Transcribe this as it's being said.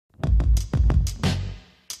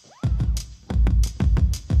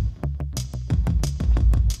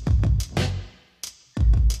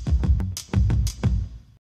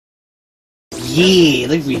Yeah,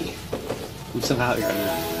 look at me. I'm so happy right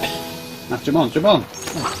now. Now jump on, jump on.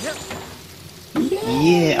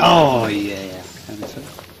 Yeah, oh yeah.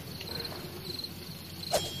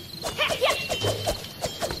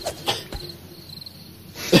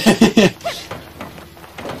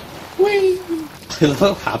 Whee! I love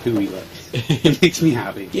how happy we look. It makes me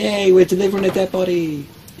happy. Yay, we're delivering a dead body.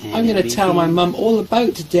 I'm going to tell my mum all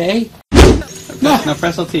about today. No,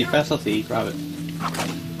 press LT, grab it.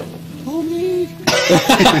 Oh me!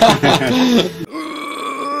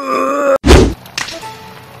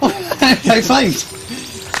 High five!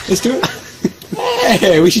 Let's do it.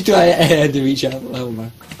 Hey, we should do it ahead of each other. Oh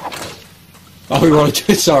man. Oh, we want to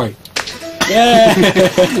do it, sorry. Yeah!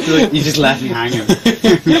 You just left me hanging.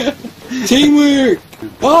 Teamwork!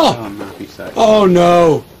 Oh! Oh, no, he's sorry. Oh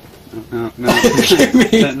no! No. Give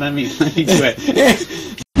me. Let me do it.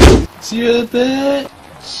 Chariot!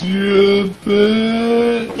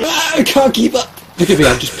 I can't keep up! Look at me,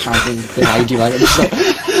 I'm just panting behind you like I'm just like...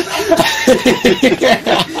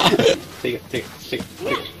 Take it.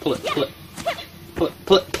 Pull it.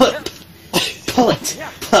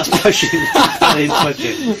 Push it.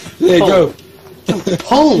 There you go.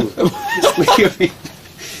 Pull!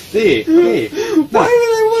 There. Why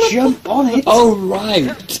would I want to Jump on it! Oh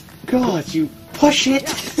right! God, you push it!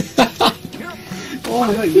 Oh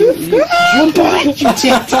my God, you jump on it, you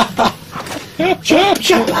tit!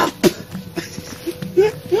 Jump up!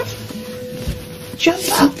 Jump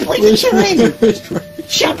up! What are you doing?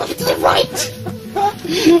 Jump up to the right!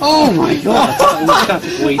 Oh my God, that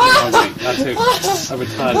took way too long. That took a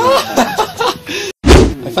retarded.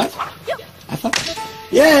 I thought?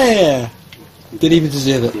 Yeah! Didn't even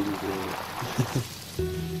deserve it.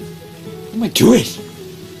 What am I doing?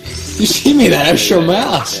 You see me there? I'm showing my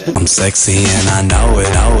ass. I'm sexy and I know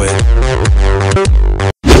it.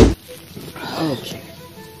 Okay.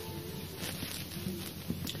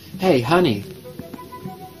 Hey, honey.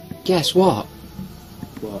 Guess what?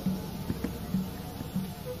 What?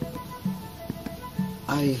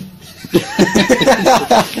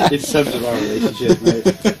 It's subject of our relationship, mate.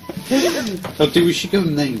 Oh, dude, we should go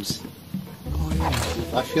names. Oh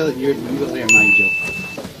yeah. I feel that you got there, Nigel.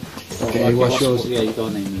 Okay, what's yours? Yeah, you got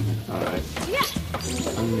a name. Alright.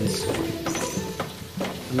 I'm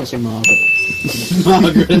gonna say Margaret.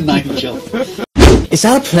 Margaret and Nigel. Is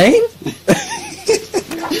that a plane?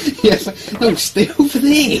 Yes. No, stay over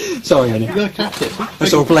there. Sorry, honey. You gotta catch it. I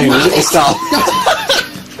saw a plane. It's stopped.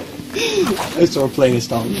 I saw a plane. It's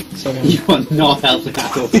stopped. Sorry. Honey. You are not helping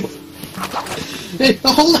at all. Hey,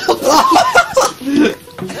 hold up.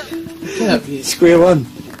 Get up, you. Square one.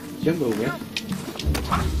 Jump over.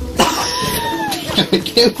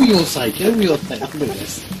 Get over your side. I'll do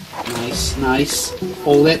this. Nice.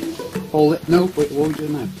 Hold it. No, wait, what are we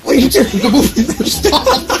doing now? What are you doing?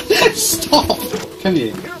 Stop! Come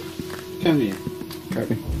here. Grab me.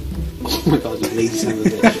 Oh my God, you lazy son of a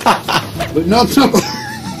bitch. But no.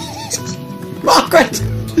 Margaret,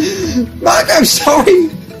 I'm sorry.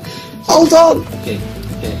 Hold on. Okay.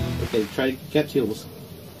 Try to get to yours.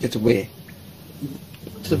 Get away.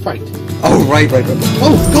 To the right. Oh, right.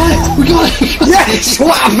 Oh, we got it! Yes,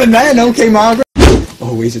 what happened then? Okay, Margaret.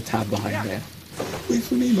 Oh, he's a tab behind there. Wait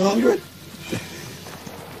for me, Margaret.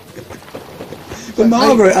 But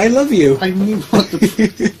Margaret, I love you. I knew what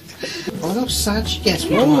the... Oh, how sad she gets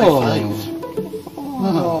with my five.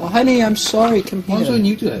 Oh, honey, I'm sorry. Come here. What when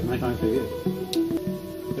you do it? My time for you.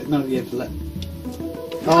 But no, you have to let...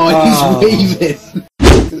 Oh, he's waving!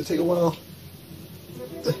 It's gonna take a while.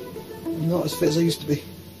 I'm not as fit as I used to be.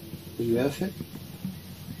 Were you ever fit?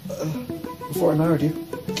 Before I married you.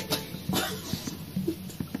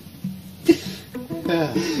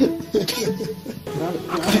 Yeah.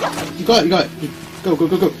 You got it. Go.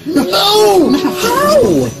 No! How?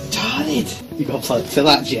 Darn it! You got to fill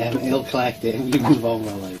that gem, he'll collect it, and we move on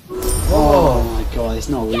with our life. Oh my God, it's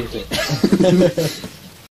not worth it.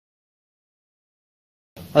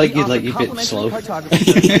 I think you'd like you a bit slow.